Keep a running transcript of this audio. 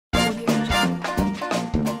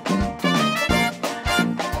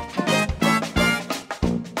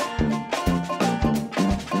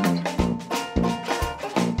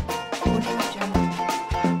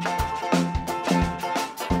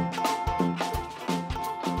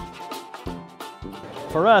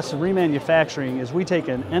For us, remanufacturing is we take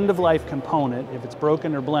an end-of-life component, if it's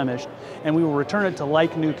broken or blemished, and we will return it to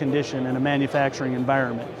like-new condition in a manufacturing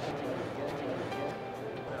environment.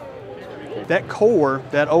 That core,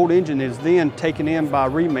 that old engine, is then taken in by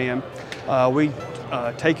reman. We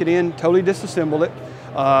take it in, totally disassemble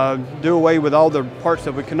it, do away with all the parts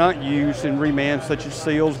that we cannot use in reman, such as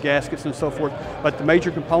seals, gaskets, and so forth. But the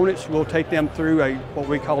major components, we'll take them through what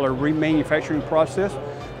we call a remanufacturing process,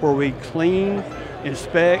 where we clean,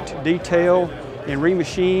 inspect, detail, and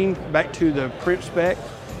remachine back to the print spec,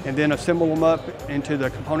 and then assemble them up into the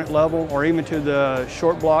component level, or even to the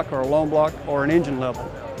short block or a long block or an engine level.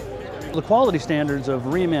 The quality standards of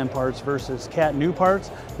reman parts versus CAT new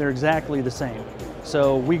parts, they're exactly the same.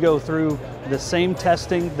 So we go through the same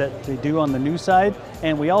testing that they do on the new side,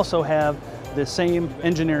 and we also have the same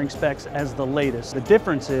engineering specs as the latest. The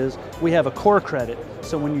difference is we have a core credit,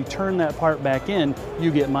 so when you turn that part back in,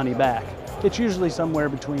 you get money back. It's usually somewhere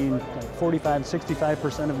between 45 and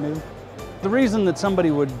 65% of new. The reason that somebody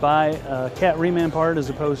would buy a CAT reman part as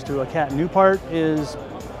opposed to a CAT new part is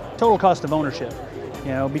total cost of ownership. You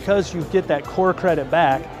know, because you get that core credit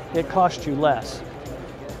back, it costs you less.